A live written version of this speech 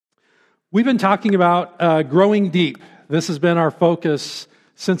We've been talking about growing deep. This has been our focus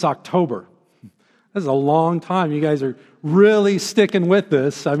since October. This is a long time. You guys are really sticking with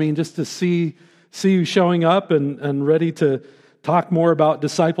this. I mean, just to see you showing up and ready to talk more about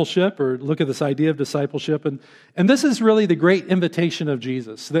discipleship or look at this idea of discipleship. And this is really the great invitation of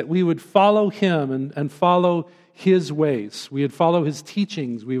Jesus, that we would follow him and follow his ways. We would follow his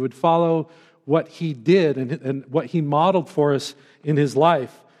teachings. We would follow what he did and what he modeled for us in his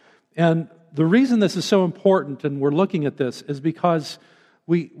life. And the reason this is so important, and we're looking at this, is because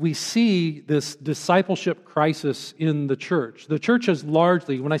we see this discipleship crisis in the church. The church is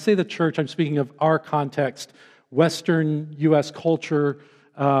largely, when I say the church, I'm speaking of our context, Western U.S. culture.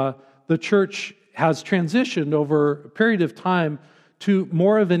 The church has transitioned over a period of time to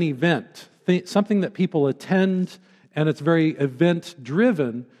more of an event, something that people attend, and it's very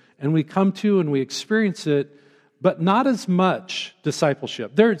event-driven, and we come to and we experience it, but not as much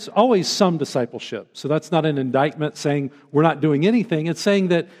discipleship. There's always some discipleship. So that's not an indictment saying we're not doing anything. It's saying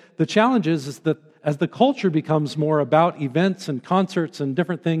that the challenge is that as the culture becomes more about events and concerts and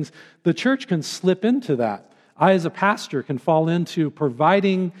different things, the church can slip into that. I, as a pastor, can fall into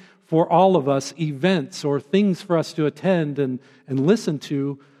providing for all of us events or things for us to attend and listen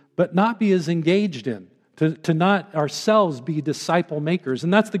to, but not be as engaged in, to not ourselves be disciple makers.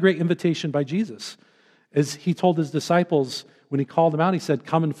 And that's the great invitation by Jesus. As he told his disciples, when he called them out, he said,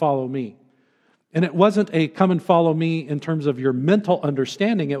 "Come and follow me." And it wasn't a come and follow me in terms of your mental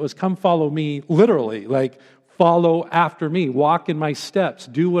understanding. It was come follow me literally, like follow after me, walk in my steps,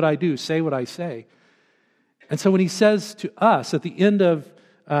 do what I do, say what I say. And so when he says to us at the end of,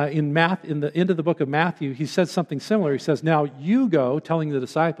 in the end of the book of Matthew, he says something similar. He says, "Now you go," telling the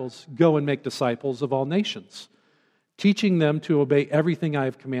disciples, "go and make disciples of all nations, teaching them to obey everything I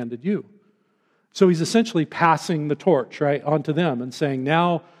have commanded you." So he's essentially passing the torch, right, onto them and saying,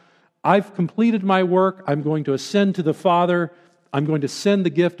 now I've completed my work. I'm going to ascend to the Father. I'm going to send the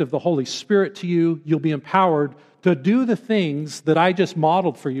gift of the Holy Spirit to you. You'll be empowered to do the things that I just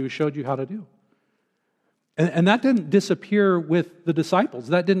modeled for you, showed you how to do. And that didn't disappear with the disciples.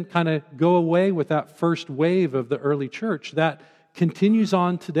 That didn't kind of go away with that first wave of the early church. That continues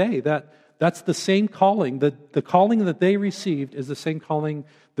on today. That's the same calling. The calling that they received is the same calling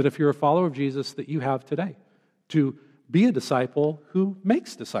that if you're a follower of Jesus that you have today, to be a disciple who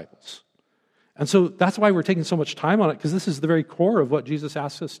makes disciples. And so that's why we're taking so much time on it, because this is the very core of what Jesus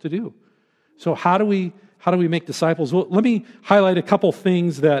asks us to do. So how do we make disciples? Well, let me highlight a couple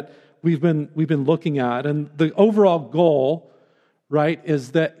things that we've been looking at. And the overall goal, right,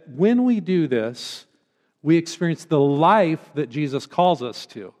 is that when we do this, we experience the life that Jesus calls us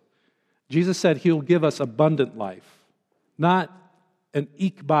to. Jesus said he'll give us abundant life, not an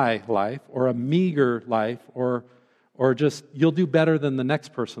eke-by life or a meager life or just you'll do better than the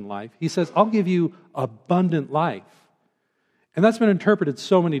next person life. He says, I'll give you abundant life. And that's been interpreted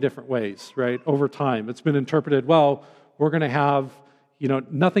so many different ways, right, over time. It's been interpreted, well, we're going to have,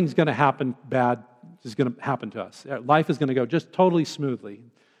 nothing's going to happen bad is going to happen to us. Life is going to go just totally smoothly.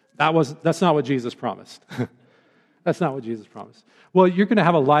 That's not what Jesus promised. That's not what Jesus promised. Well, you're going to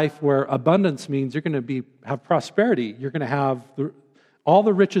have a life where abundance means you're going to have prosperity. You're going to have all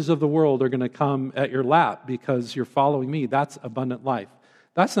the riches of the world are going to come at your lap because you're following me. That's abundant life.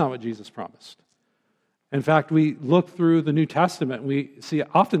 That's not what Jesus promised. In fact, we look through the New Testament and we see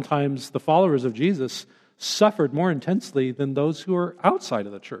oftentimes the followers of Jesus suffered more intensely than those who are outside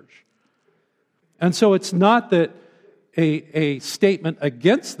of the church. And so it's not that a statement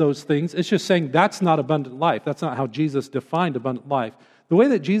against those things. It's just saying that's not abundant life. That's not how Jesus defined abundant life. The way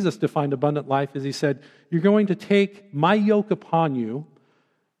that Jesus defined abundant life is he said, you're going to take my yoke upon you.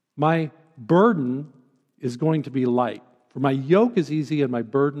 My burden is going to be light. For my yoke is easy and my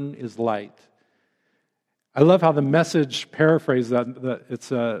burden is light. I love how the Message paraphrase that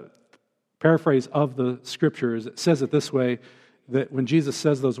it's a paraphrase of the scriptures. It says it this way, that when Jesus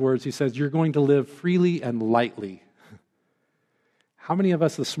says those words, he says, you're going to live freely and lightly. How many of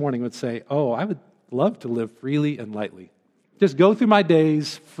us this morning would say, oh, I would love to live freely and lightly? Just go through my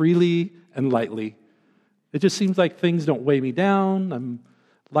days freely and lightly. It just seems like things don't weigh me down.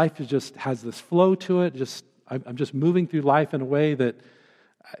 Life just has this flow to it. I'm just moving through life in a way that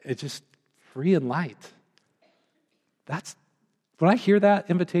it's just free and light. When I hear that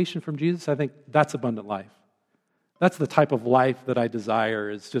invitation from Jesus, I think that's abundant life. That's the type of life that I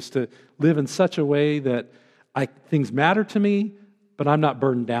desire, is just to live in such a way that things matter to me, but I'm not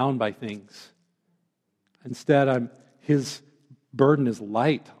burdened down by things. Instead, his burden is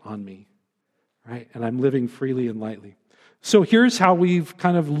light on me, right? And I'm living freely and lightly. So here's how we've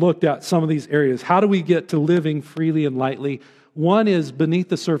kind of looked at some of these areas. How do we get to living freely and lightly? One is beneath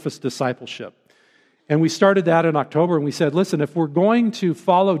the surface discipleship. And we started that in October, and we said, listen, if we're going to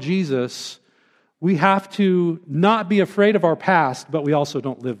follow Jesus, we have to not be afraid of our past, but we also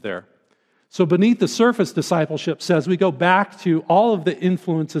don't live there. So beneath the surface discipleship says we go back to all of the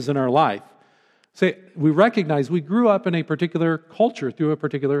influences in our life. Say, we recognize we grew up in a particular culture through a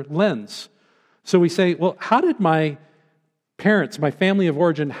particular lens. So we say, well, how did my parents, my family of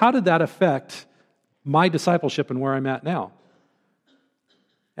origin, how did that affect my discipleship and where I'm at now?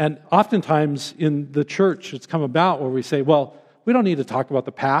 And oftentimes in the church, it's come about where we say, well, we don't need to talk about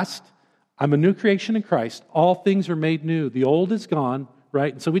the past. I'm a new creation in Christ. All things are made new. The old is gone,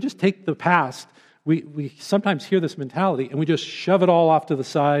 right? And so we just take the past. We sometimes hear this mentality, and we just shove it all off to the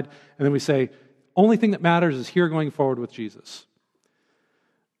side, and then we say, only thing that matters is here going forward with Jesus.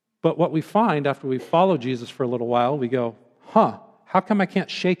 But what we find after we follow Jesus for a little while, we go, how come I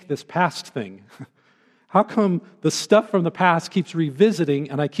can't shake this past thing? How come the stuff from the past keeps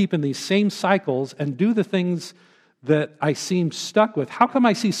revisiting and I keep in these same cycles and do the things that I seem stuck with? How come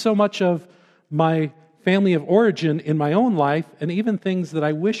I see so much of my family of origin in my own life and even things that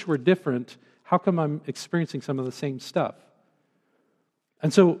I wish were different? How come I'm experiencing some of the same stuff?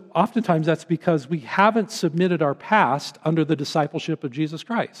 And so oftentimes that's because we haven't submitted our past under the discipleship of Jesus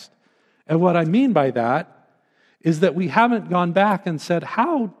Christ. And what I mean by that is that we haven't gone back and said,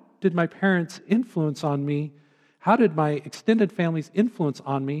 how did my parents' influence on me, how did my extended family's influence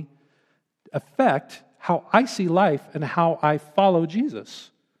on me affect how I see life and how I follow Jesus?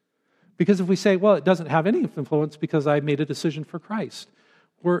 Because if we say, well, it doesn't have any influence because I made a decision for Christ,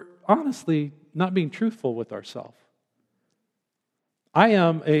 we're honestly not being truthful with ourselves. I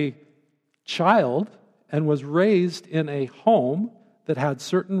am a child and was raised in a home that had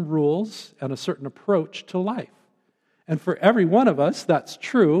certain rules and a certain approach to life. And for every one of us, that's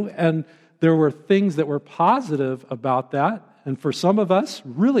true. And there were things that were positive about that. And for some of us,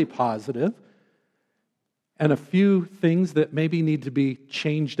 really positive. And a few things that maybe need to be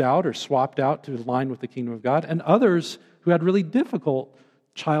changed out or swapped out to align with the kingdom of God. And others who had really difficult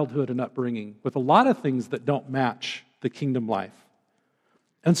childhood and upbringing with a lot of things that don't match the kingdom life.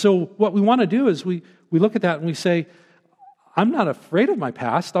 And so what we want to do is we look at that and we say, I'm not afraid of my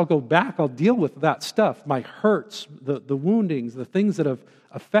past. I'll go back. I'll deal with that stuff, my hurts, the woundings, the things that have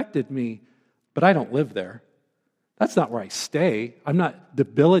affected me, but I don't live there. That's not where I stay. I'm not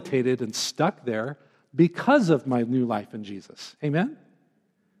debilitated and stuck there because of my new life in Jesus. Amen?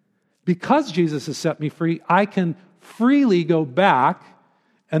 Because Jesus has set me free, I can freely go back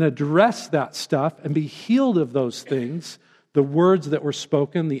and address that stuff and be healed of those things, the words that were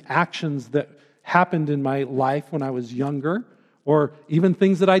spoken, the actions that happened in my life when I was younger, or even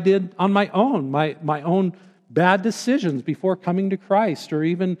things that I did on my own, my own bad decisions before coming to Christ, or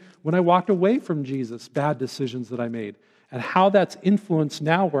even when I walked away from Jesus, bad decisions that I made, and how that's influenced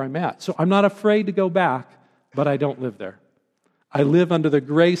now where I'm at. So I'm not afraid to go back, but I don't live there. I live under the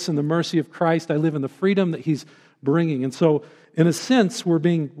grace and the mercy of Christ. I live in the freedom that He's bringing. And so, in a sense, we're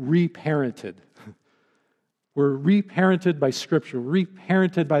being reparented. We're reparented by Scripture,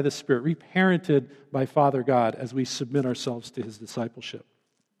 reparented by the Spirit, reparented by Father God as we submit ourselves to His discipleship.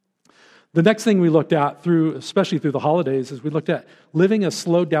 The next thing we looked at, especially through the holidays, is we looked at living a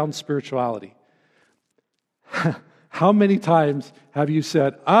slowed-down spirituality. How many times have you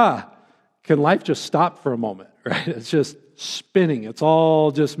said, can life just stop for a moment, right? It's just spinning. It's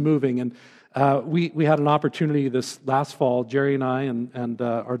all just moving. And we had an opportunity this last fall, Jerry and I and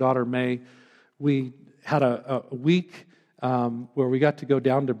our daughter May, we had a week where we got to go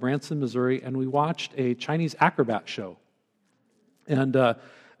down to Branson, Missouri, and we watched a Chinese acrobat show. And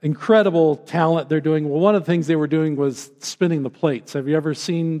incredible talent they're doing. Well, one of the things they were doing was spinning the plates. Have you ever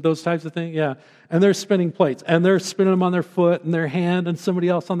seen those types of things? Yeah. And they're spinning plates. And they're spinning them on their foot and their hand and somebody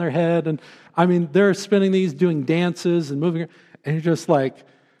else on their head. And I mean, they're spinning these, doing dances and moving. And you're just like,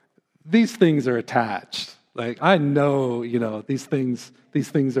 these things are attached. Like, I know, these things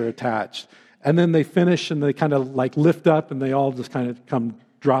are attached. And then they finish and they kind of like lift up and they all just kind of come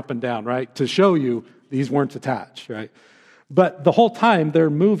dropping down, right? To show you these weren't attached, right? But the whole time they're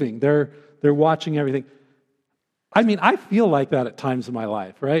moving, they're watching everything. I mean, I feel like that at times in my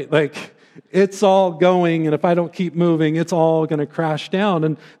life, right? Like it's all going, and if I don't keep moving, it's all going to crash down.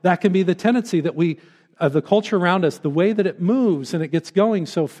 And that can be the tendency that the culture around us, the way that it moves and it gets going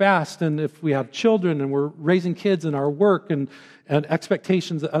so fast. And if we have children and we're raising kids in our work and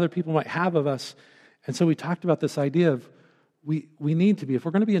expectations that other people might have of us. And so we talked about this idea of we need to be, if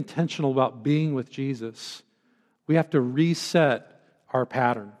we're going to be intentional about being with Jesus, we have to reset our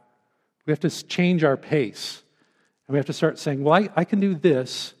pattern. We have to change our pace. And we have to start saying, well, I can do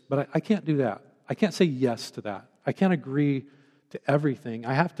this, but I can't do that. I can't say yes to that. I can't agree to everything.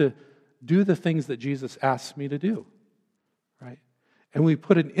 I have to do the things that Jesus asks me to do, right? And we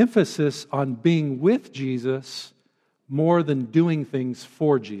put an emphasis on being with Jesus more than doing things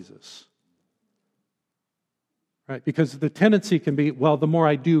for Jesus, right? Because the tendency can be, well, the more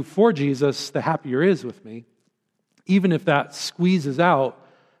I do for Jesus, the happier he is with me, even if that squeezes out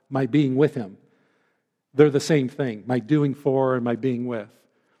my being with him. They're the same thing, my doing for and my being with.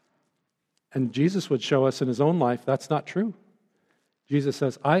 And Jesus would show us in his own life that's not true. Jesus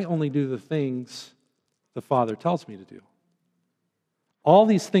says, I only do the things the Father tells me to do. All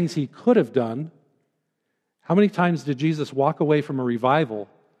these things he could have done, how many times did Jesus walk away from a revival,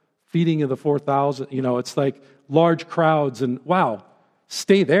 feeding of the 4,000? It's like large crowds and, wow,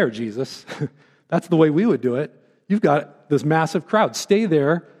 stay there, Jesus. That's the way we would do it. You've got this massive crowd. Stay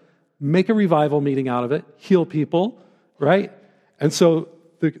there, make a revival meeting out of it, heal people, right? And so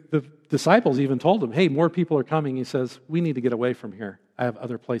the disciples even told him, hey, more people are coming. He says, we need to get away from here. I have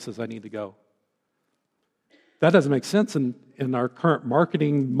other places I need to go. That doesn't make sense in our current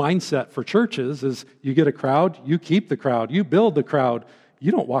marketing mindset for churches is you get a crowd, you keep the crowd, you build the crowd,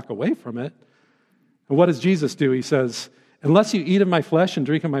 you don't walk away from it. And what does Jesus do? He says, unless you eat of my flesh and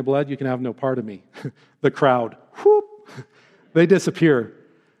drink of my blood, you can have no part of me. The crowd, whoop, they disappear.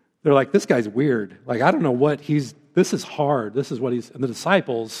 They're like, this guy's weird. Like, I don't know what this is hard. This is what and the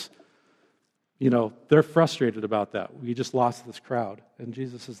disciples, they're frustrated about that. We just lost this crowd. And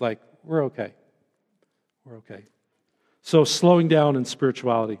Jesus is like, we're okay. We're okay. So slowing down in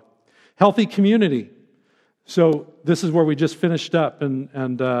spirituality. Healthy community. So this is where we just finished up,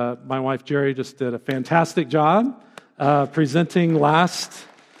 and my wife Jerry just did a fantastic job presenting last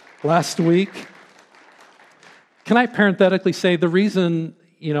week. Can I parenthetically say the reason,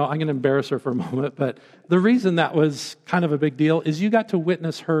 I'm going to embarrass her for a moment, but the reason that was kind of a big deal is you got to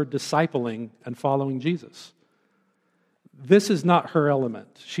witness her discipling and following Jesus. This is not her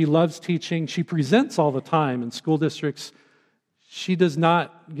element. She loves teaching. She presents all the time in school districts. She does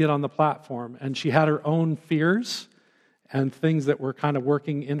not get on the platform, and she had her own fears and things that were kind of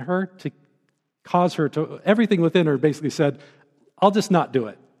working in her to cause her to, everything within her basically said, I'll just not do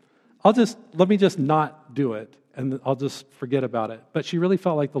it. Let me just not do it, and I'll just forget about it. But she really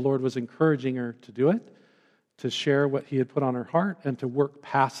felt like the Lord was encouraging her to do it, to share what he had put on her heart, and to work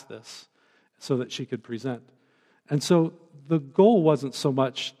past this so that she could present. And so the goal wasn't so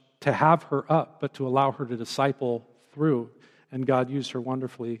much to have her up, but to allow her to disciple through. And God used her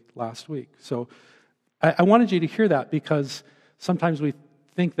wonderfully last week. So I wanted you to hear that because sometimes we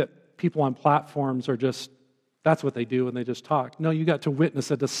think that people on platforms are just, that's what they do and they just talk. No, you got to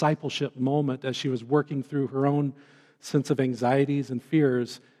witness a discipleship moment as she was working through her own sense of anxieties and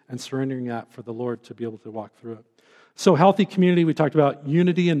fears and surrendering that for the Lord to be able to walk through it. So healthy community, we talked about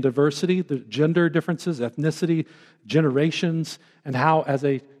unity and diversity, the gender differences, ethnicity, generations, and how as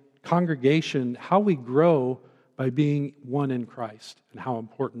a congregation, how we grow by being one in Christ and how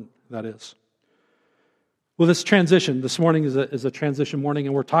important that is. Well, this transition, this morning is a transition morning,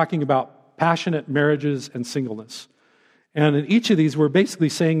 and we're talking about passionate marriages and singleness. And in each of these, we're basically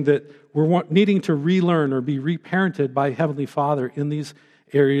saying that we're needing to relearn or be reparented by Heavenly Father in these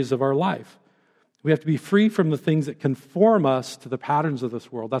areas of our life. We have to be free from the things that conform us to the patterns of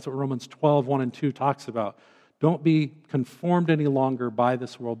this world. That's what Romans 12, 1 and 2 talks about. Don't be conformed any longer by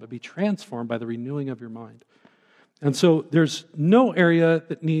this world, but be transformed by the renewing of your mind. And so there's no area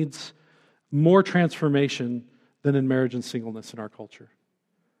that needs more transformation than in marriage and singleness in our culture.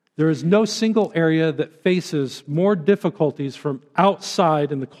 There is no single area that faces more difficulties from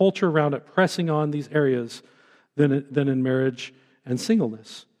outside and the culture around it pressing on these areas than in marriage and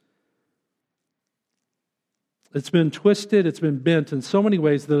singleness. It's been twisted, it's been bent in so many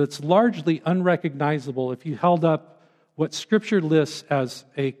ways that it's largely unrecognizable if you held up what Scripture lists as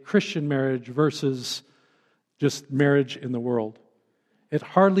a Christian marriage versus just marriage in the world. It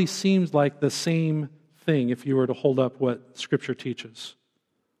hardly seems like the same thing if you were to hold up what Scripture teaches.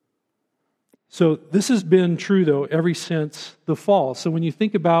 So this has been true, though, ever since the fall. So when you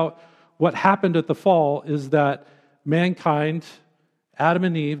think about what happened at the fall is that mankind, Adam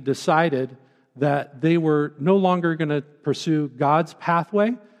and Eve, decided that they were no longer going to pursue God's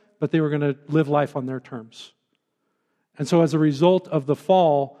pathway, but they were going to live life on their terms. And so as a result of the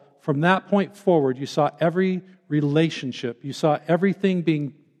fall, from that point forward, you saw every relationship, you saw everything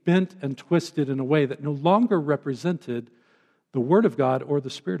being bent and twisted in a way that no longer represented the Word of God or the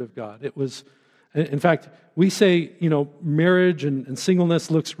Spirit of God. It was, in fact, we say, marriage and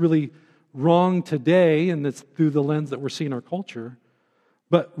singleness looks really wrong today, and it's through the lens that we're seeing our culture.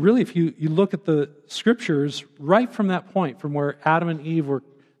 But really, if you look at the Scriptures, right from that point, from where Adam and Eve were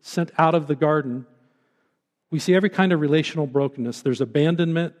sent out of the garden, We see every kind of relational brokenness. There's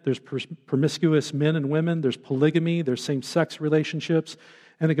abandonment, there's promiscuous men and women, there's polygamy, there's same-sex relationships,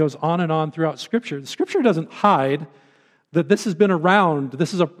 and it goes on and on throughout Scripture. The Scripture doesn't hide that this has been around.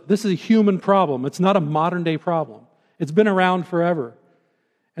 This is a human problem. It's not a modern-day problem. It's been around forever.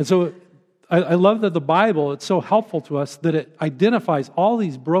 And so I love that the Bible, it's so helpful to us that it identifies all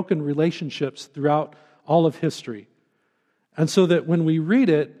these broken relationships throughout all of history. And so that when we read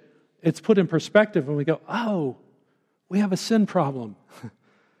it, it's put in perspective and we go, oh, we have a sin problem.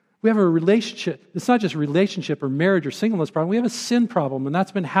 We have a relationship. It's not just relationship or marriage or singleness problem. We have a sin problem, and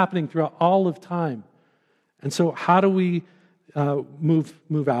that's been happening throughout all of time. And so how do we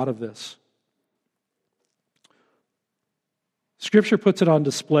move out of this? Scripture puts it on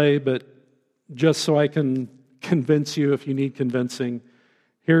display, but just so I can convince you if you need convincing,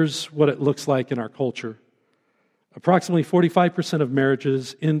 here's what it looks like in our culture. Approximately 45% of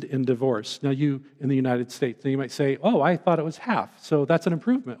marriages end in divorce. Now you, in the United States, now you might say, oh, I thought it was half. So that's an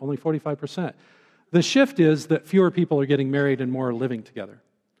improvement, only 45%. The shift is that fewer people are getting married and more are living together.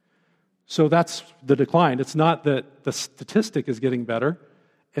 So that's the decline. It's not that the statistic is getting better.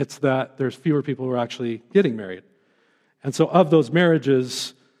 It's that there's fewer people who are actually getting married. And so of those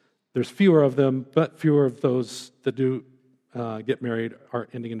marriages, there's fewer of them, but fewer of those that do get married are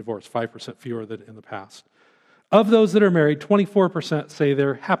ending in divorce, 5% fewer than in the past. Of those that are married, 24% say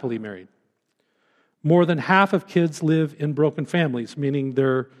they're happily married. More than half of kids live in broken families, meaning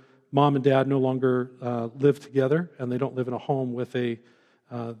their mom and dad no longer live together, and they don't live in a home with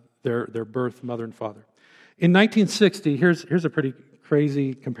their birth mother and father. In 1960, here's a pretty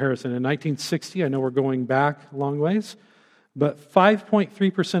crazy comparison. In 1960, I know we're going back a long ways, but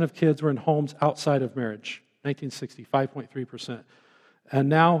 5.3% of kids were in homes outside of marriage. 1960, 5.3%. And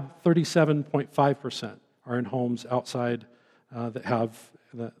now 37.5% are in homes outside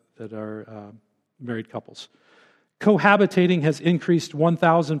that are married couples. Cohabitating has increased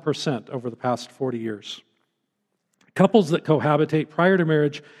 1,000% over the past 40 years. Couples that cohabitate prior to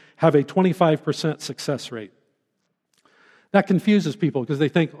marriage have a 25% success rate. That confuses people because they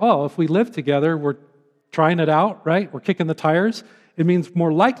think, oh, if we live together, we're trying it out, right? We're kicking the tires. It means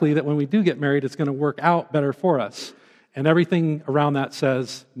more likely that when we do get married, it's going to work out better for us. And everything around that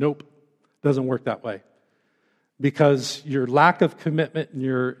says, nope, doesn't work that way. Because your lack of commitment and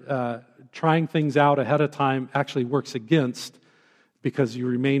your trying things out ahead of time actually works against, because you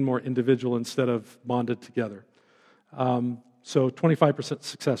remain more individual instead of bonded together. So 25%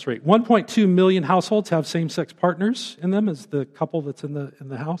 success rate. 1.2 million households have same-sex partners in them as the couple that's in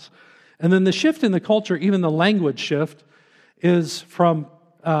the house. And then the shift in the culture, even the language shift, is from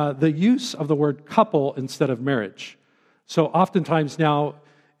the use of the word couple instead of marriage. So oftentimes now,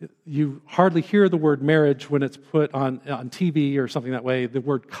 you hardly hear the word marriage when it's put on TV or something that way. The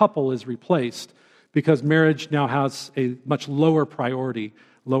word couple is replaced because marriage now has a much lower priority,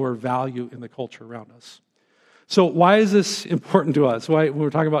 lower value in the culture around us. So why is this important to us? Why, when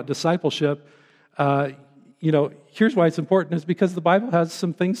we're talking about discipleship, here's why it's important, is because the Bible has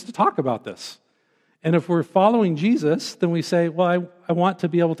some things to talk about this. And if we're following Jesus, then we say, well, I want to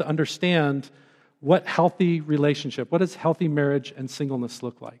be able to understand what healthy relationship, what does healthy marriage and singleness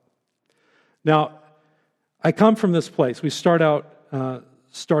look like? Now, I come from this place. We start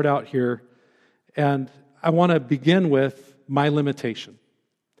out here, and I want to begin with my limitation.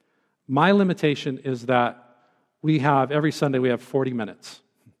 My limitation is that every Sunday we have 40 minutes.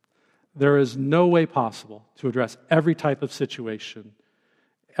 There is no way possible to address every type of situation,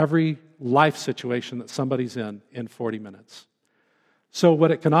 every life situation that somebody's in 40 minutes. So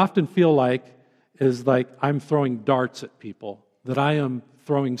what it can often feel like is like I'm throwing darts at people, that I am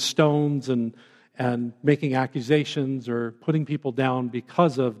throwing stones and making accusations or putting people down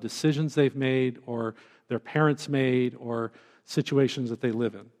because of decisions they've made or their parents made or situations that they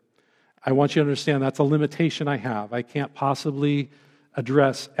live in. I want you to understand that's a limitation I have. I can't possibly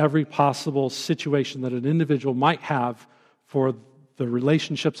address every possible situation that an individual might have for the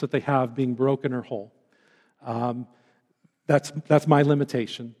relationships that they have being broken or whole. That's my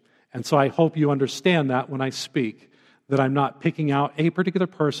limitation. And so I hope you understand that when I speak, that I'm not picking out a particular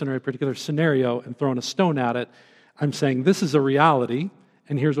person or a particular scenario and throwing a stone at it. I'm saying this is a reality,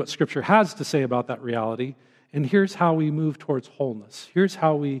 and here's what Scripture has to say about that reality, and here's how we move towards wholeness. Here's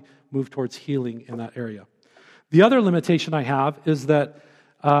how we move towards healing in that area. The other limitation I have is that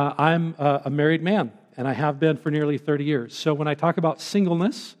I'm a married man, and I have been for nearly 30 years. So when I talk about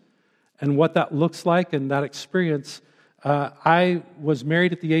singleness and what that looks like and that experience, I was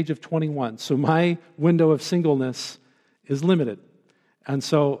married at the age of 21, so my window of singleness is limited. And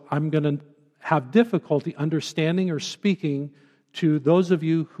so I'm going to have difficulty understanding or speaking to those of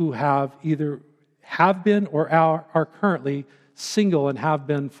you who have either have been or are currently single and have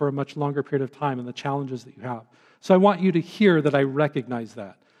been for a much longer period of time and the challenges that you have. So I want you to hear that I recognize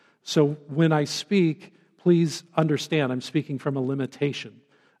that. So when I speak, please understand I'm speaking from a limitation.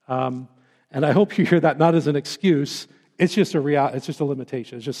 And I hope you hear that not as an excuse. It's just a reality. It's just a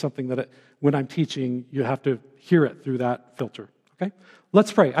limitation. It's just something that when I'm teaching, you have to hear it through that filter. Okay?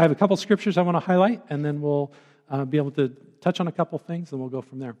 Let's pray. I have a couple scriptures I want to highlight, and then we'll be able to touch on a couple things, and we'll go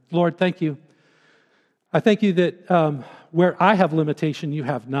from there. Lord, thank you. I thank you that where I have limitation, you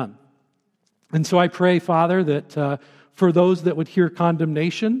have none. And so I pray, Father, that for those that would hear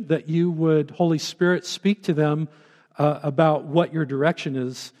condemnation, that you would, Holy Spirit, speak to them about what your direction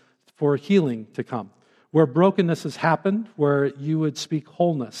is for healing to come. Where brokenness has happened, where you would speak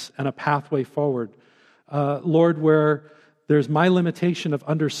wholeness and a pathway forward. Lord, where there's my limitation of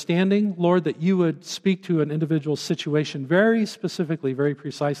understanding, Lord, that you would speak to an individual situation very specifically, very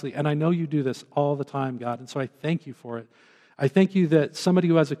precisely. And I know you do this all the time, God, and so I thank you for it. I thank you that somebody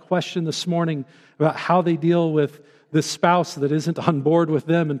who has a question this morning about how they deal with this spouse that isn't on board with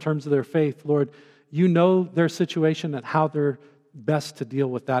them in terms of their faith, Lord, you know their situation and how they're best to deal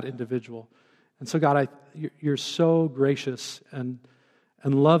with that individual. And so, God, you're so gracious and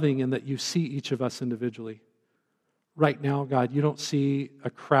loving in that you see each of us individually. Right now, God, you don't see a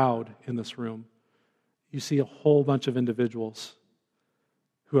crowd in this room. You see a whole bunch of individuals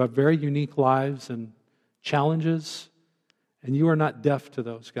who have very unique lives and challenges, and you are not deaf to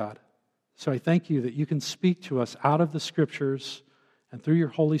those, God. So I thank you that you can speak to us out of the Scriptures and through your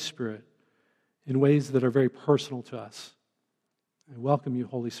Holy Spirit in ways that are very personal to us. I welcome you,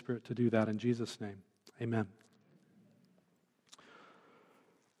 Holy Spirit, to do that in Jesus' name. Amen.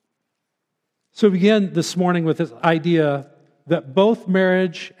 So we begin this morning with this idea that both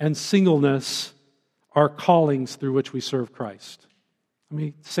marriage and singleness are callings through which we serve Christ. Let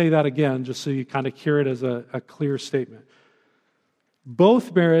me say that again just so you kind of hear it as a clear statement.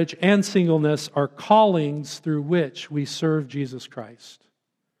 Both marriage and singleness are callings through which we serve Jesus Christ.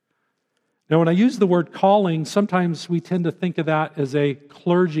 Now, when I use the word calling, sometimes we tend to think of that as a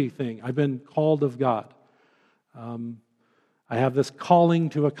clergy thing. I've been called of God. I have this calling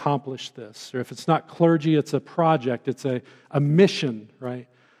to accomplish this. Or if it's not clergy, it's a project. It's a mission, right?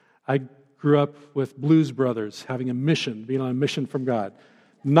 I grew up with Blues Brothers, having a mission, being on a mission from God.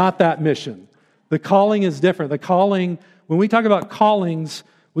 Not that mission. The calling is different. The calling, when we talk about callings,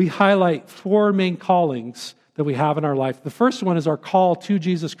 we highlight four main callings that we have in our life. The first one is our call to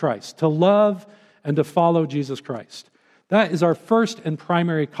Jesus Christ, to love and to follow Jesus Christ. That is our first and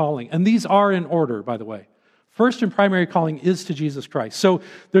primary calling. And these are in order, by the way. First and primary calling is to Jesus Christ. So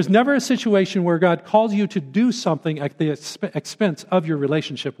there's never a situation where God calls you to do something at the expense of your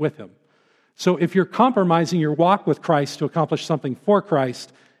relationship with Him. So if you're compromising your walk with Christ to accomplish something for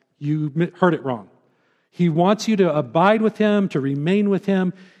Christ, you heard it wrong. He wants you to abide with Him, to remain with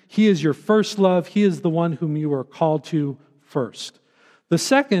Him. He is your first love. He is the one whom you are called to first. The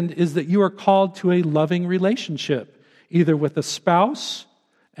second is that you are called to a loving relationship, either with a spouse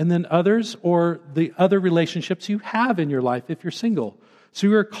and then others, or the other relationships you have in your life if you're single. So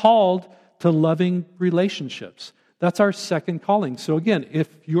you are called to loving relationships. That's our second calling. So again, if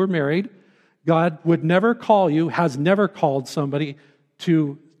you're married, God would never call you, has never called somebody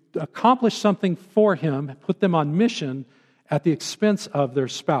to accomplish something for Him, put them on mission at the expense of their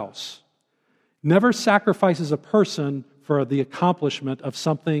spouse. Never sacrifices a person for the accomplishment of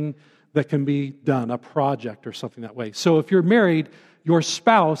something that can be done, a project or something that way. So if you're married, your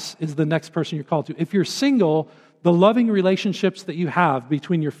spouse is the next person you're called to. If you're single, the loving relationships that you have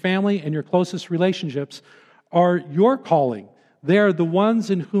between your family and your closest relationships are your calling. They are the ones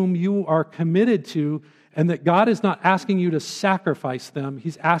in whom you are committed to, and that God is not asking you to sacrifice them.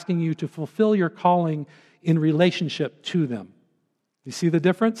 He's asking you to fulfill your calling in relationship to them. You see the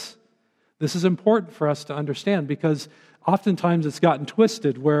difference? This is important for us to understand because oftentimes it's gotten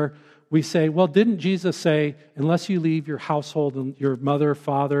twisted where we say, well, didn't Jesus say, unless you leave your household and your mother,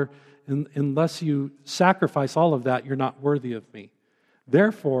 father, and unless you sacrifice all of that, you're not worthy of me.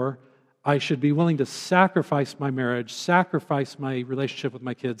 Therefore, I should be willing to sacrifice my marriage, sacrifice my relationship with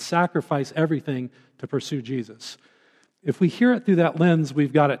my kids, sacrifice everything to pursue Jesus. If we hear it through that lens,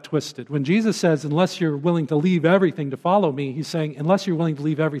 we've got it twisted. When Jesus says, unless you're willing to leave everything to follow me, He's saying, unless you're willing to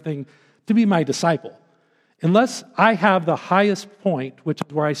leave everything to be my disciple. Unless I have the highest point, which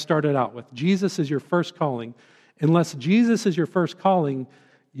is where I started out with, Jesus is your first calling. Unless Jesus is your first calling,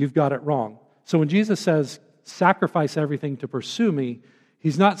 you've got it wrong. So when Jesus says, sacrifice everything to pursue me,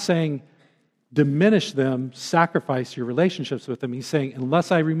 He's not saying, diminish them, sacrifice your relationships with them. He's saying,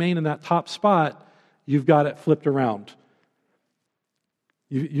 unless I remain in that top spot, you've got it flipped around.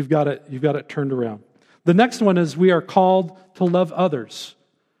 You've got it turned around. The next one is we are called to love others.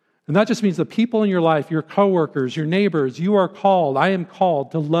 And that just means the people in your life, your coworkers, your neighbors, you are called, I am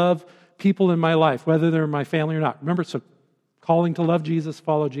called to love people in my life, whether they're my family or not. Remember, it's a calling to love Jesus,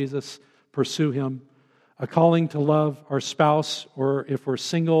 follow Jesus, pursue Him. A calling to love our spouse, or if we're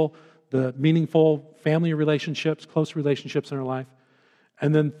single, the meaningful family relationships, close relationships in our life.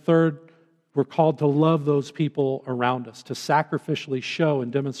 And then third, we're called to love those people around us, to sacrificially show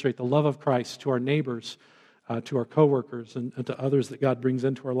and demonstrate the love of Christ to our neighbors, to our coworkers, and to others that God brings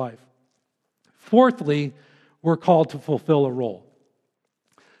into our life. Fourthly, we're called to fulfill a role.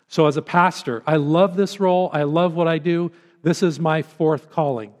 So as a pastor, I love this role. I love what I do. This is my fourth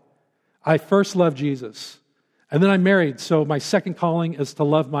calling. I first love Jesus, and then I'm married, so my second calling is to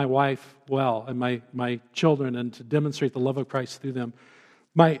love my wife well and my children and to demonstrate the love of Christ through them.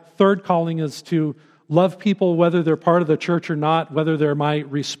 My third calling is to love people, whether they're part of the church or not, whether they're my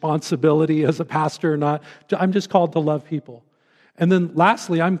responsibility as a pastor or not. I'm just called to love people. And then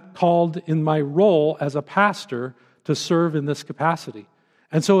lastly, I'm called in my role as a pastor to serve in this capacity.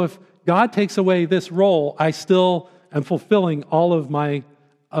 And so if God takes away this role, I still am fulfilling all of my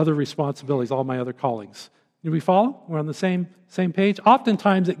other responsibilities, all my other callings. Do we follow? We're on the same page?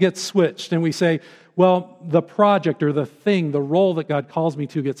 Oftentimes it gets switched and we say, well, the project or the thing, the role that God calls me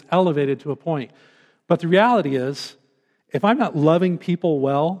to gets elevated to a point. But the reality is, if I'm not loving people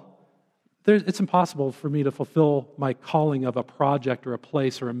well, it's impossible for me to fulfill my calling of a project or a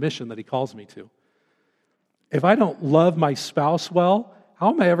place or a mission that He calls me to. If I don't love my spouse well, how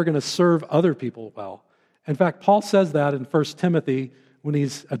am I ever going to serve other people well? In fact, Paul says that in 1 Timothy, when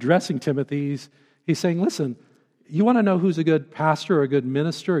he's addressing Timothy, he's saying, listen, you want to know who's a good pastor or a good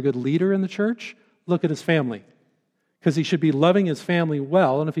minister, a good leader in the church? Look at his family. Because he should be loving his family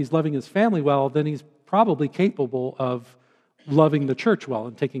well, and if he's loving his family well, then he's probably capable of loving the church well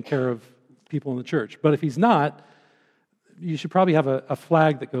and taking care of people in the church. But if he's not, you should probably have a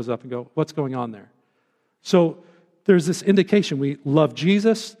flag that goes up and go, what's going on there? So there's this indication we love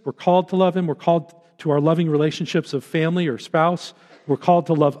Jesus, we're called to love Him, we're called to our loving relationships of family or spouse, we're called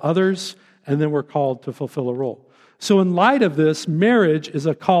to love others, and then we're called to fulfill a role. So in light of this, marriage is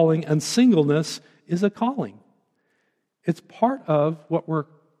a calling and singleness is a calling. It's part of what we're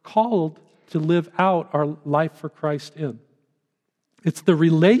called to live out our life for Christ in. It's the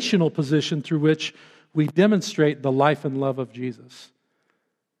relational position through which we demonstrate the life and love of Jesus.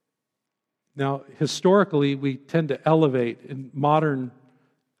 Now, historically, we tend to elevate in modern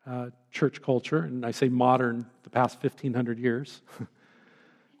church culture, and I say modern, the past 1,500 years,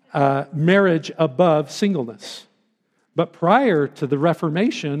 marriage above singleness. But prior to the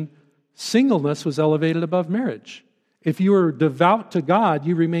Reformation, singleness was elevated above marriage. If you were devout to God,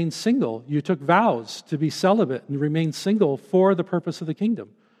 you remained single. You took vows to be celibate and remained single for the purpose of the kingdom.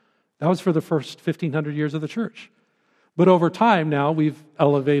 That was for the first 1,500 years of the church. But over time now, we've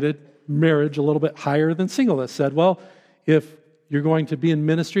elevated marriage a little bit higher than singleness. Said, well, if you're going to be in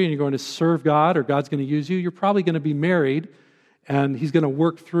ministry and you're going to serve God or God's going to use you, you're probably going to be married and He's going to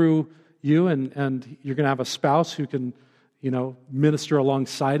work through you and you're going to have a spouse who can, minister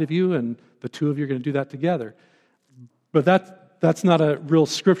alongside of you, and the two of you are going to do that together. But that's not a real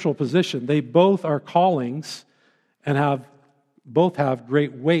scriptural position. They both are callings and both have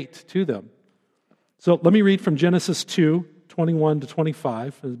great weight to them. So let me read from Genesis 2, 21 to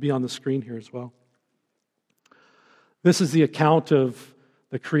 25. It'll be on the screen here as well. This is the account of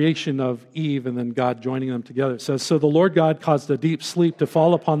the creation of Eve and then God joining them together. It says, so the Lord God caused a deep sleep to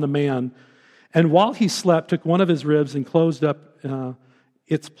fall upon the man, and while he slept, took one of his ribs and closed up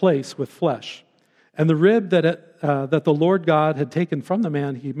its place with flesh. And the rib that the Lord God had taken from the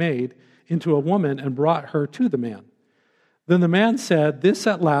man He made into a woman and brought her to the man. Then the man said, this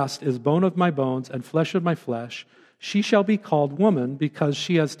at last is bone of my bones and flesh of my flesh. She shall be called woman because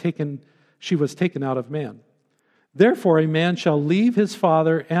she was taken out of man. Therefore a man shall leave his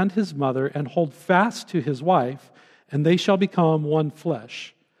father and his mother and hold fast to his wife, and they shall become one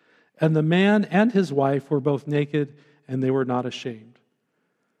flesh. And the man and his wife were both naked, and they were not ashamed.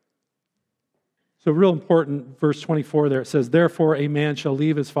 So real important, verse 24 there, it says, therefore a man shall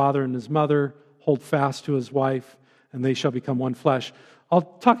leave his father and his mother, hold fast to his wife, and they shall become one flesh. I'll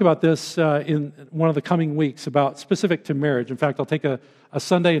talk about this in one of the coming weeks, about specific to marriage. In fact, I'll take a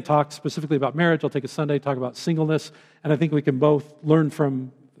Sunday and talk specifically about marriage. I'll take a Sunday and talk about singleness, and I think we can both learn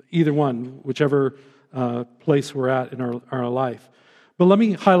from either one, whichever place we're at in our life. But let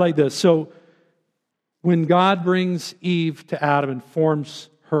me highlight this. So when God brings Eve to Adam and forms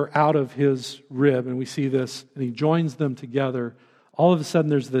her out of his rib, and we see this, and He joins them together, all of a sudden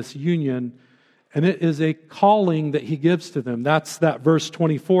there's this union, And it is a calling that he gives to them. That's that verse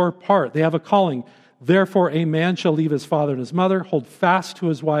 24 part. They have a calling. Therefore, a man shall leave his father and his mother, hold fast to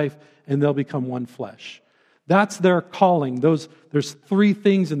his wife, and they'll become one flesh. That's their calling. There's three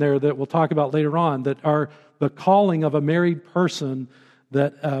things in there that we'll talk about later on that are the calling of a married person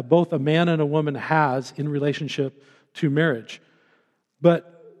that both a man and a woman has in relationship to marriage. But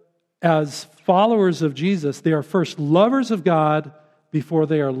as followers of Jesus, they are first lovers of God before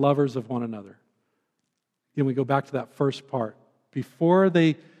they are lovers of one another. Again, we go back to that first part. Before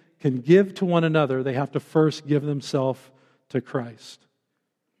they can give to one another, they have to first give themselves to Christ.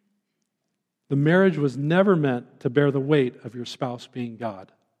 The marriage was never meant to bear the weight of your spouse being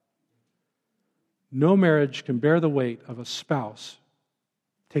God. No marriage can bear the weight of a spouse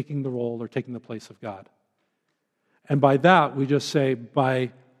taking the role or taking the place of God. And by that, we just say,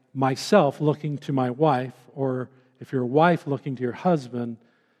 by myself looking to my wife, or if you're a wife looking to your husband,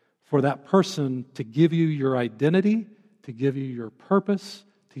 for that person to give you your identity, to give you your purpose,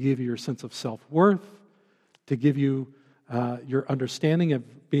 to give you your sense of self-worth, to give you your understanding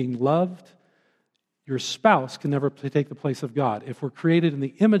of being loved. Your spouse can never take the place of God. If we're created in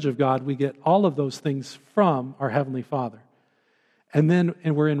the image of God, we get all of those things from our Heavenly Father. And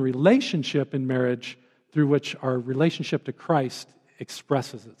we're in relationship in marriage through which our relationship to Christ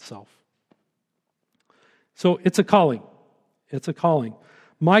expresses itself. So it's a calling. It's a calling.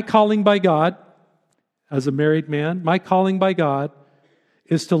 My calling by God, as a married man, my calling by God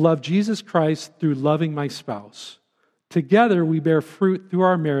is to love Jesus Christ through loving my spouse. Together we bear fruit through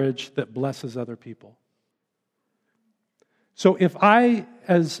our marriage that blesses other people. So if I,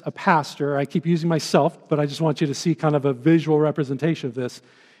 as a pastor, I keep using myself, but I just want you to see kind of a visual representation of this.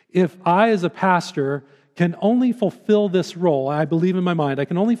 If I, as a pastor, can only fulfill this role, I believe in my mind, I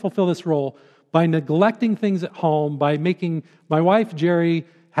can only fulfill this role by neglecting things at home, by making my wife, Jerry,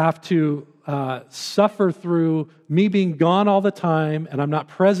 have to suffer through me being gone all the time and I'm not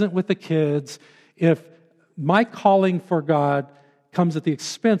present with the kids. If my calling for God comes at the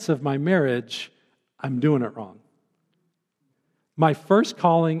expense of my marriage, I'm doing it wrong. My first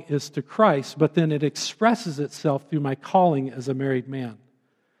calling is to Christ, but then it expresses itself through my calling as a married man.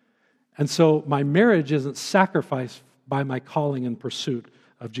 And so my marriage isn't sacrificed by my calling and pursuit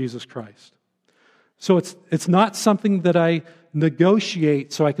of Jesus Christ. So it's not something that I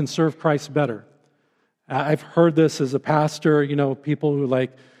negotiate so I can serve Christ better. I've heard this as a pastor, people who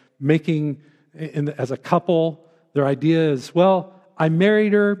like making, as a couple, their idea is, well, I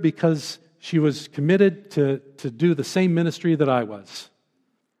married her because she was committed to do the same ministry that I was.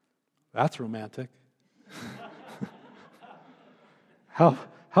 That's romantic.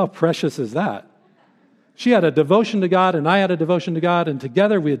 How precious is that? She had a devotion to God and I had a devotion to God, and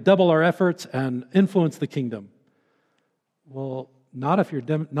together we had double our efforts and influenced the kingdom. Well, not if you're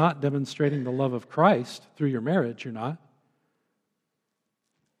not demonstrating the love of Christ through your marriage, you're not.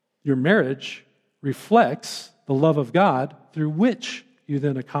 Your marriage reflects the love of God through which you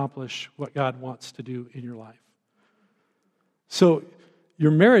then accomplish what God wants to do in your life. So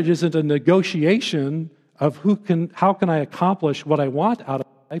your marriage isn't a negotiation of how can I accomplish what I want out of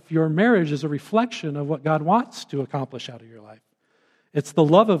life. Your marriage is a reflection of what God wants to accomplish out of your life. It's the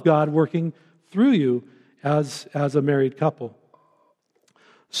love of God working through you as a married couple.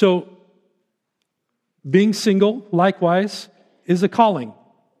 So being single, likewise, is a calling.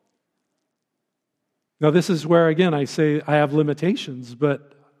 Now, this is where, again, I say I have limitations,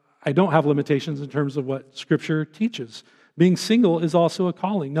 but I don't have limitations in terms of what Scripture teaches. Being single is also a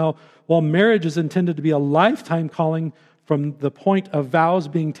calling. Now, while marriage is intended to be a lifetime calling from the point of vows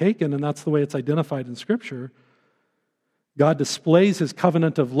being taken, and that's the way it's identified in Scripture, God displays His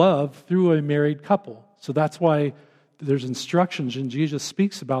covenant of love through a married couple. So that's why there's instructions, and Jesus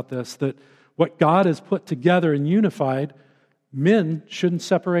speaks about this, that what God has put together and unified, men shouldn't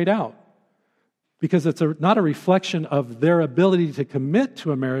separate out. Because it's not a reflection of their ability to commit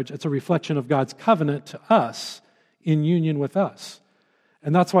to a marriage, it's a reflection of God's covenant to us in union with us.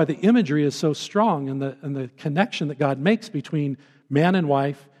 And that's why the imagery is so strong and the connection that God makes between man and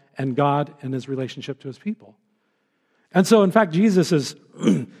wife and God and His relationship to His people. And so, in fact, Jesus is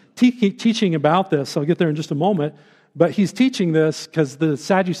teaching about this. I'll get there in just a moment. But He's teaching this because the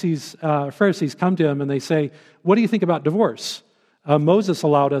Sadducees, Pharisees come to Him and they say, what do you think about divorce? Moses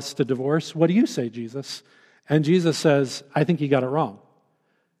allowed us to divorce. What do you say, Jesus? And Jesus says, I think you got it wrong.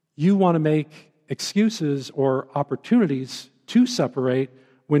 You want to make excuses or opportunities to separate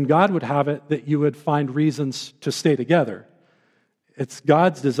when God would have it that you would find reasons to stay together. It's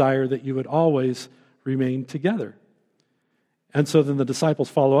God's desire that you would always remain together. And so then the disciples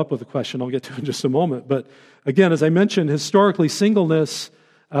follow up with a question I'll get to in just a moment. But again, as I mentioned, historically, singleness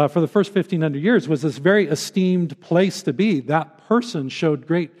for the first 1,500 years was this very esteemed place to be. That person showed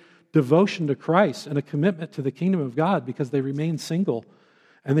great devotion to Christ and a commitment to the kingdom of God because they remained single.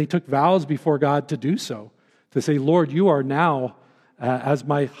 And they took vows before God to do so, to say, Lord, you are now as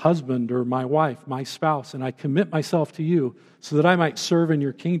my husband or my wife, my spouse, and I commit myself to you so that I might serve in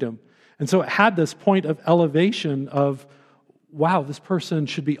your kingdom. And so it had this point of elevation of, wow, this person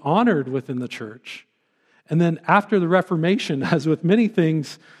should be honored within the church. And then after the Reformation, as with many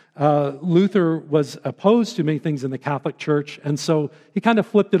things, Luther was opposed to many things in the Catholic Church, and so he kind of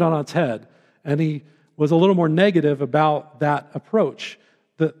flipped it on its head, and he was a little more negative about that approach.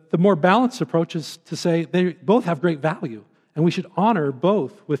 The more balanced approach is to say they both have great value, and we should honor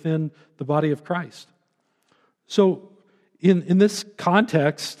both within the body of Christ. So in this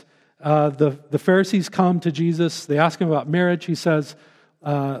context, the Pharisees come to Jesus. They ask him about marriage. He says,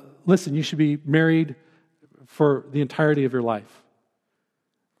 listen, you should be married for the entirety of your life.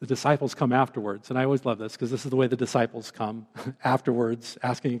 The disciples come afterwards, and I always love this because this is the way the disciples come afterwards,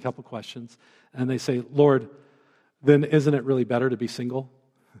 asking a couple questions, and they say, Lord, then isn't it really better to be single?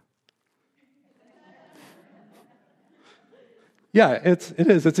 Yeah, it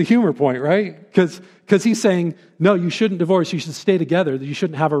is. It's a humor point, right? Because he's saying, no, you shouldn't divorce. You should stay together. You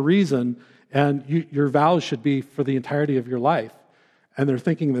shouldn't have a reason, and your vows should be for the entirety of your life. And they're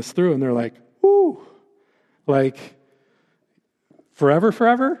thinking this through, and they're like, whoo, like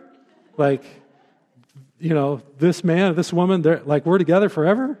forever? Like, this man, this woman, they're like, we're together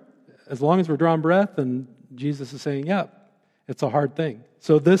forever? As long as we're drawing breath? And Jesus is saying, yeah, it's a hard thing.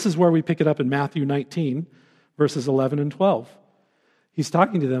 So this is where we pick it up in Matthew 19, verses 11 and 12. He's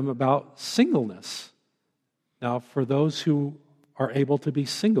talking to them about singleness. Now, for those who are able to be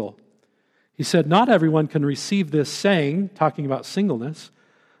single, he said, not everyone can receive this saying, talking about singleness,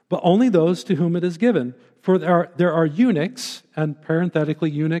 but only those to whom it is given. For there are eunuchs, and parenthetically,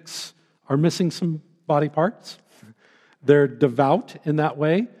 eunuchs are missing some body parts. They're devout in that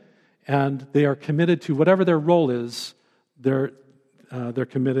way, and they are committed to whatever their role is. They're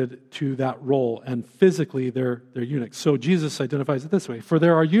committed to that role, and physically they're eunuchs. So Jesus identifies it this way. For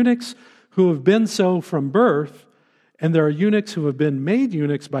there are eunuchs who have been so from birth, and there are eunuchs who have been made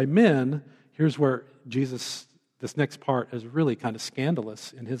eunuchs by men. Here's where Jesus, this next part, is really kind of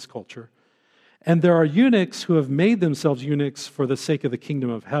scandalous in his culture. And there are eunuchs who have made themselves eunuchs for the sake of the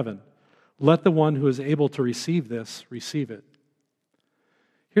kingdom of heaven. Let the one who is able to receive this, receive it.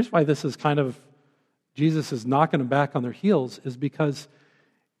 Here's why this is kind of, Jesus is knocking them back on their heels, is because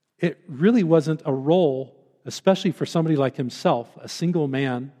it really wasn't a role, especially for somebody like himself, a single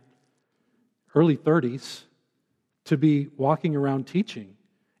man, early 30s, to be walking around teaching.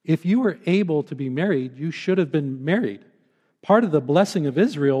 If you were able to be married, you should have been married. Part of the blessing of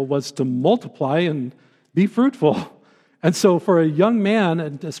Israel was to multiply and be fruitful. And so for a young man,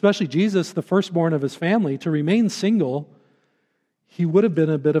 and especially Jesus, the firstborn of his family, to remain single, he would have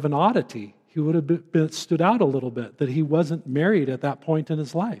been a bit of an oddity. He would have stood out a little bit, that he wasn't married at that point in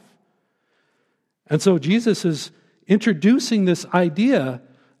his life. And so Jesus is introducing this idea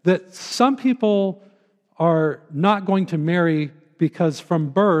that some people are not going to marry because from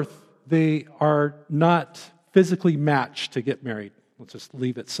birth they are not physically matched to get married. Let's just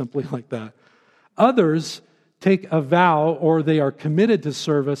leave it simply like that. Others take a vow, or they are committed to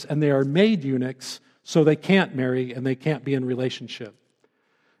service and they are made eunuchs, so they can't marry and they can't be in relationship.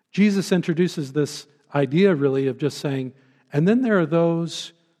 Jesus introduces this idea really of just saying, and then there are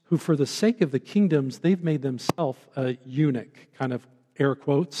those who for the sake of the kingdoms, they've made themselves a eunuch, kind of air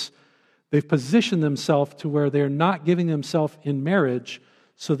quotes. They've positioned themselves to where they're not giving themselves in marriage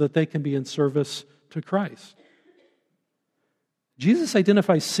so that they can be in service to Christ. Jesus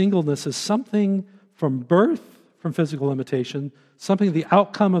identifies singleness as something from birth, from physical limitation, something the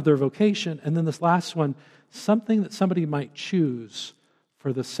outcome of their vocation, and then this last one, something that somebody might choose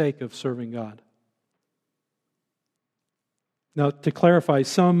for the sake of serving God. Now, to clarify,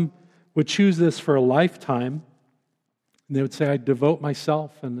 some would choose this for a lifetime, and they would say, I devote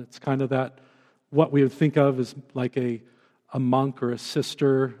myself, and it's kind of that, what we would think of as like a monk or a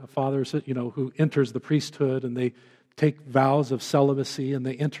sister, a father, who enters the priesthood, and they take vows of celibacy, and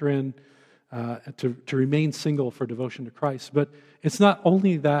they enter in to remain single for devotion to Christ. But it's not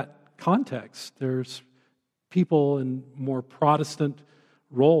only that context. There's people in more Protestant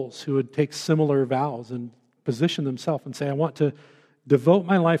roles who would take similar vows and position themselves and say, I want to devote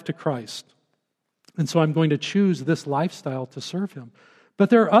my life to Christ, and so I'm going to choose this lifestyle to serve Him. But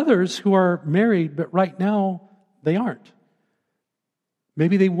there are others who are married, but right now they aren't.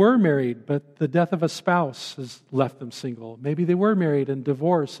 Maybe they were married, but the death of a spouse has left them single. Maybe they were married and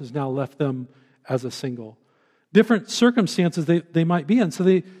divorce has now left them as a single. different circumstances they might be in. So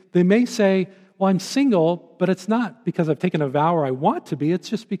they may say, well, I'm single, but it's not because I've taken a vow or I want to be. It's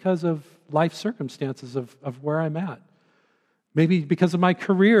just because of life circumstances of where I'm at. Maybe because of my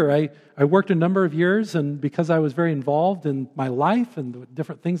career. I worked a number of years, and because I was very involved in my life and the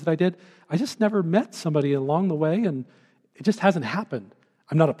different things that I did, I just never met somebody along the way, and it just hasn't happened.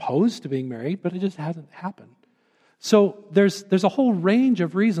 I'm not opposed to being married, but it just hasn't happened. So there's a whole range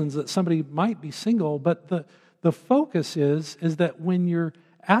of reasons that somebody might be single, but the focus is that when you're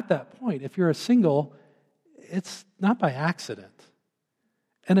at that point, if you're a single, it's not by accident.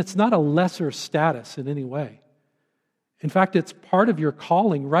 And it's not a lesser status in any way. In fact, it's part of your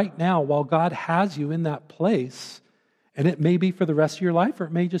calling right now while God has you in that place. And it may be for the rest of your life, or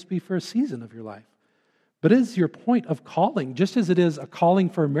it may just be for a season of your life. But it is your point of calling, just as it is a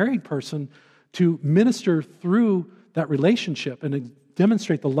calling for a married person to minister through that relationship and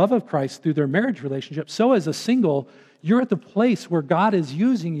demonstrate the love of Christ through their marriage relationship. So as a single, you're at the place where God is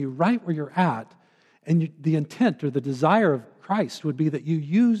using you right where you're at. And the intent or the desire of Christ would be that you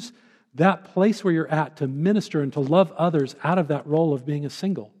use that place where you're at to minister and to love others out of that role of being a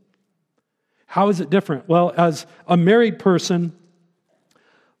single. How is it different? Well, as a married person,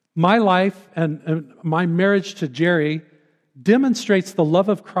 my life and my marriage to Jerry demonstrates the love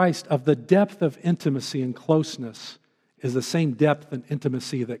of Christ, of the depth of intimacy and closeness is the same depth and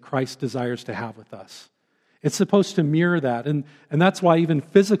intimacy that Christ desires to have with us. It's supposed to mirror that, and that's why even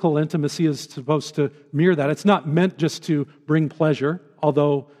physical intimacy is supposed to mirror that. It's not meant just to bring pleasure,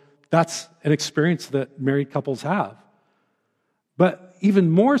 although that's an experience that married couples have. But even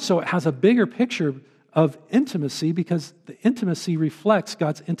more so, it has a bigger picture of intimacy because the intimacy reflects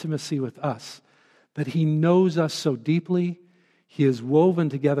God's intimacy with us, that He knows us so deeply, He is woven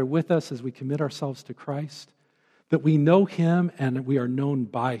together with us as we commit ourselves to Christ, that we know Him and we are known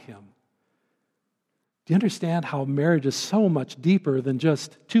by Him. Do you understand how marriage is so much deeper than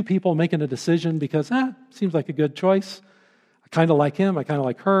just two people making a decision because, seems like a good choice. I kind of like him, I kind of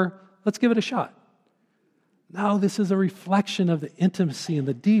like her. Let's give it a shot. No, this is a reflection of the intimacy and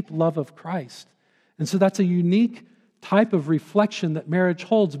the deep love of Christ. And so that's a unique type of reflection that marriage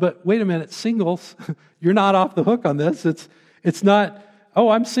holds. But wait a minute, singles, you're not off the hook on this. It's not,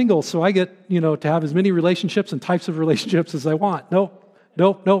 I'm single, so I get, to have as many relationships and types of relationships as I want. Nope.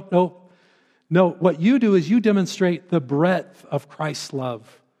 No, what you do is you demonstrate the breadth of Christ's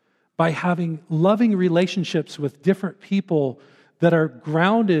love by having loving relationships with different people that are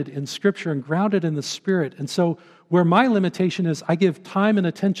grounded in Scripture and grounded in the Spirit. And so where my limitation is, I give time and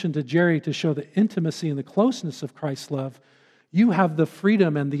attention to Jerry to show the intimacy and the closeness of Christ's love. You have the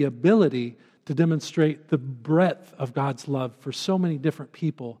freedom and the ability to demonstrate the breadth of God's love for so many different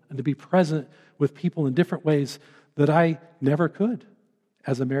people and to be present with people in different ways that I never could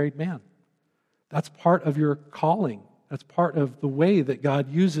as a married man. That's part of your calling. That's part of the way that God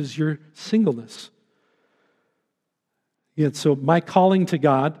uses your singleness. So my calling to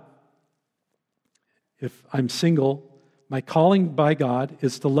God, if I'm single, my calling by God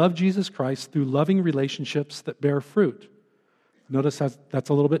is to love Jesus Christ through loving relationships that bear fruit. Notice that's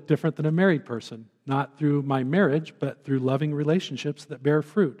a little bit different than a married person. Not through my marriage, but through loving relationships that bear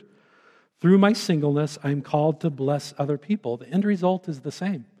fruit. Through my singleness, I'm called to bless other people. The end result is the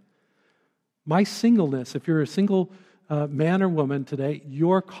same. My singleness, if you're a single man or woman today,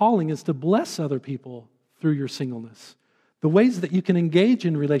 your calling is to bless other people through your singleness. The ways that you can engage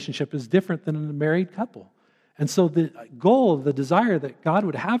in relationship is different than in a married couple. And so the goal, the desire that God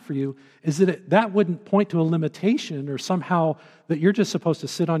would have for you is that that wouldn't point to a limitation or somehow that you're just supposed to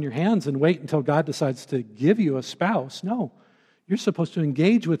sit on your hands and wait until God decides to give you a spouse. No, you're supposed to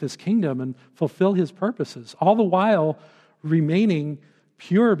engage with His kingdom and fulfill His purposes, all the while remaining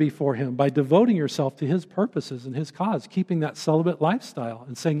pure before Him by devoting yourself to His purposes and His cause, keeping that celibate lifestyle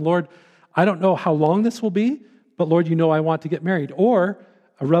and saying, Lord, I don't know how long this will be, but Lord, you know I want to get married. Or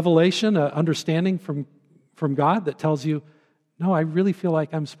a revelation, an understanding from God that tells you, no, I really feel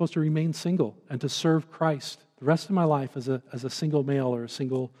like I'm supposed to remain single and to serve Christ the rest of my life as a single male or a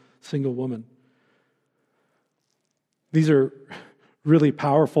single woman. These are really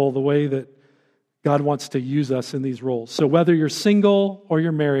powerful, the way that God wants to use us in these roles. So whether you're single or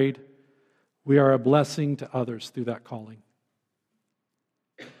you're married, we are a blessing to others through that calling.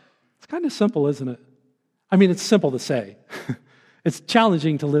 It's kind of simple, isn't it? I mean, it's simple to say. It's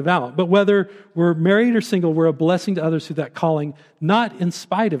challenging to live out. But whether we're married or single, we're a blessing to others through that calling, not in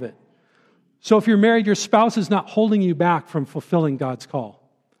spite of it. So if you're married, your spouse is not holding you back from fulfilling God's call.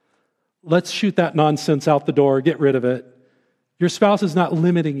 Let's shoot that nonsense out the door, get rid of it. Your spouse is not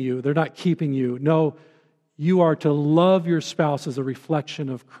limiting you. They're not keeping you. No, you are to love your spouse as a reflection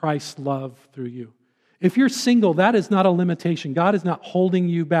of Christ's love through you. If you're single, that is not a limitation. God is not holding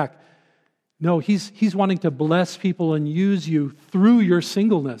you back. No, He's wanting to bless people and use you through your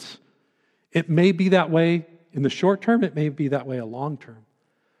singleness. It may be that way in the short term. It may be that way a long term.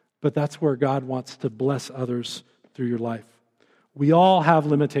 But that's where God wants to bless others through your life. We all have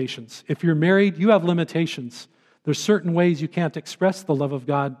limitations. If you're married, you have limitations. There's certain ways you can't express the love of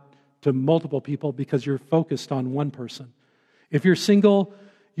God to multiple people because you're focused on one person. If you're single,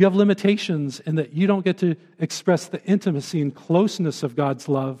 you have limitations in that you don't get to express the intimacy and closeness of God's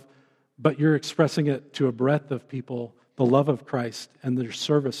love, but you're expressing it to a breadth of people, the love of Christ and their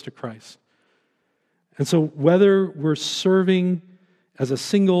service to Christ. And so whether we're serving as a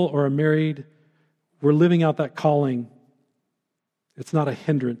single or a married, we're living out that calling. It's not a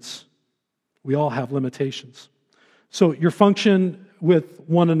hindrance. We all have limitations. So your function with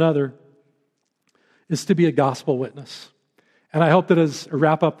one another is to be a gospel witness. And I hope that as a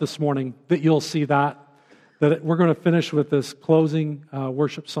wrap up this morning, that you'll see that we're going to finish with this closing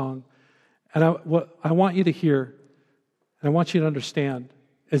worship song. And what I want you to hear, and I want you to understand,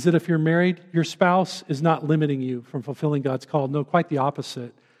 is that if you're married, your spouse is not limiting you from fulfilling God's call. No, quite the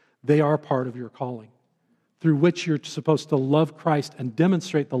opposite. They are part of your calling, through which you're supposed to love Christ and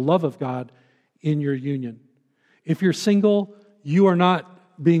demonstrate the love of God in your union. If you're single, you are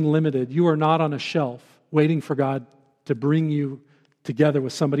not being limited. You are not on a shelf waiting for God to bring you together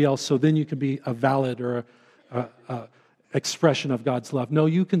with somebody else so then you can be a valid or a expression of God's love. No,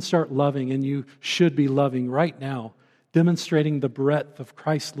 you can start loving, and you should be loving right now, demonstrating the breadth of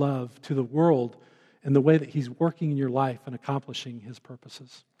Christ's love to the world and the way that He's working in your life and accomplishing His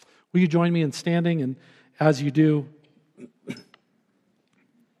purposes. Will you join me in standing? And as you do,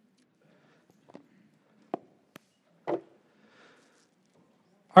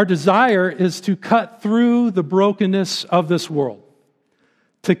 our desire is to cut through the brokenness of this world,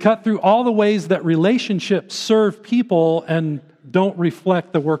 to cut through all the ways that relationships serve people and don't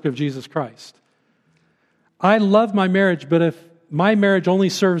reflect the work of Jesus Christ. I love my marriage, but if my marriage only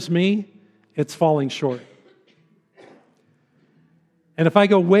serves me, it's falling short. And if I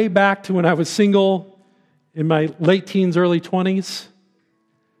go way back to when I was single in my late teens, early 20s,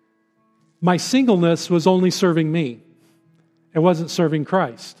 my singleness was only serving me. It wasn't serving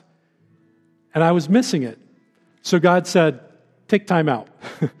Christ. And I was missing it. So God said, take time out.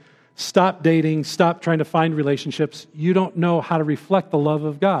 Stop dating. Stop trying to find relationships. You don't know how to reflect the love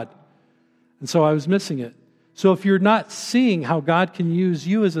of God. And so I was missing it. So if you're not seeing how God can use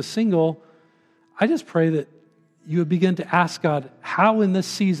you as a single, I just pray that you would begin to ask God, how in this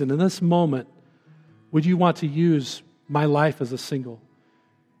season, in this moment, would you want to use my life as a single?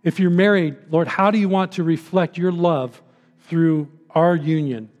 If you're married, Lord, how do you want to reflect your love through our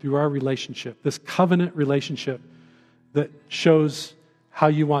union, through our relationship, this covenant relationship that shows how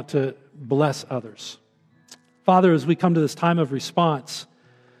you want to bless others? Father, as we come to this time of response,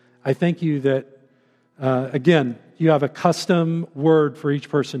 I thank you that, again, you have a custom word for each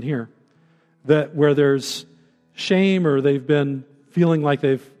person here, that where there's shame or they've been feeling like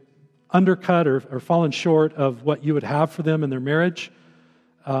they've undercut or fallen short of what you would have for them in their marriage,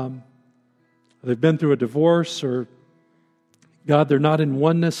 they've been through a divorce, or God, they're not in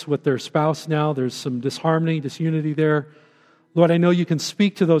oneness with their spouse now. There's some disharmony, disunity there. Lord, I know you can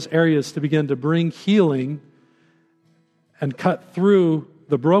speak to those areas to begin to bring healing and cut through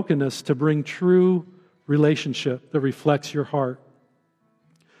the brokenness to bring true relationship that reflects your heart.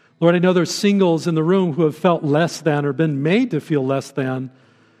 Lord, I know there's singles in the room who have felt less than or been made to feel less than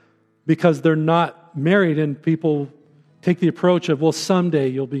because they're not married, and people take the approach of, well, someday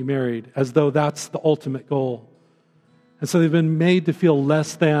you'll be married, as though that's the ultimate goal. And so they've been made to feel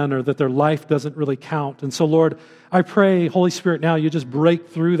less than, or that their life doesn't really count. And so, Lord, I pray, Holy Spirit, now you just break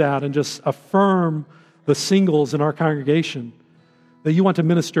through that and just affirm the singles in our congregation, that you want to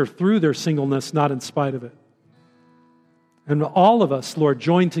minister through their singleness, not in spite of it. And all of us, Lord,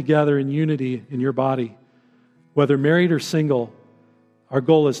 join together in unity in your body, whether married or single. Our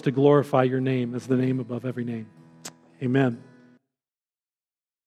goal is to glorify your name as the name above every name. Amen.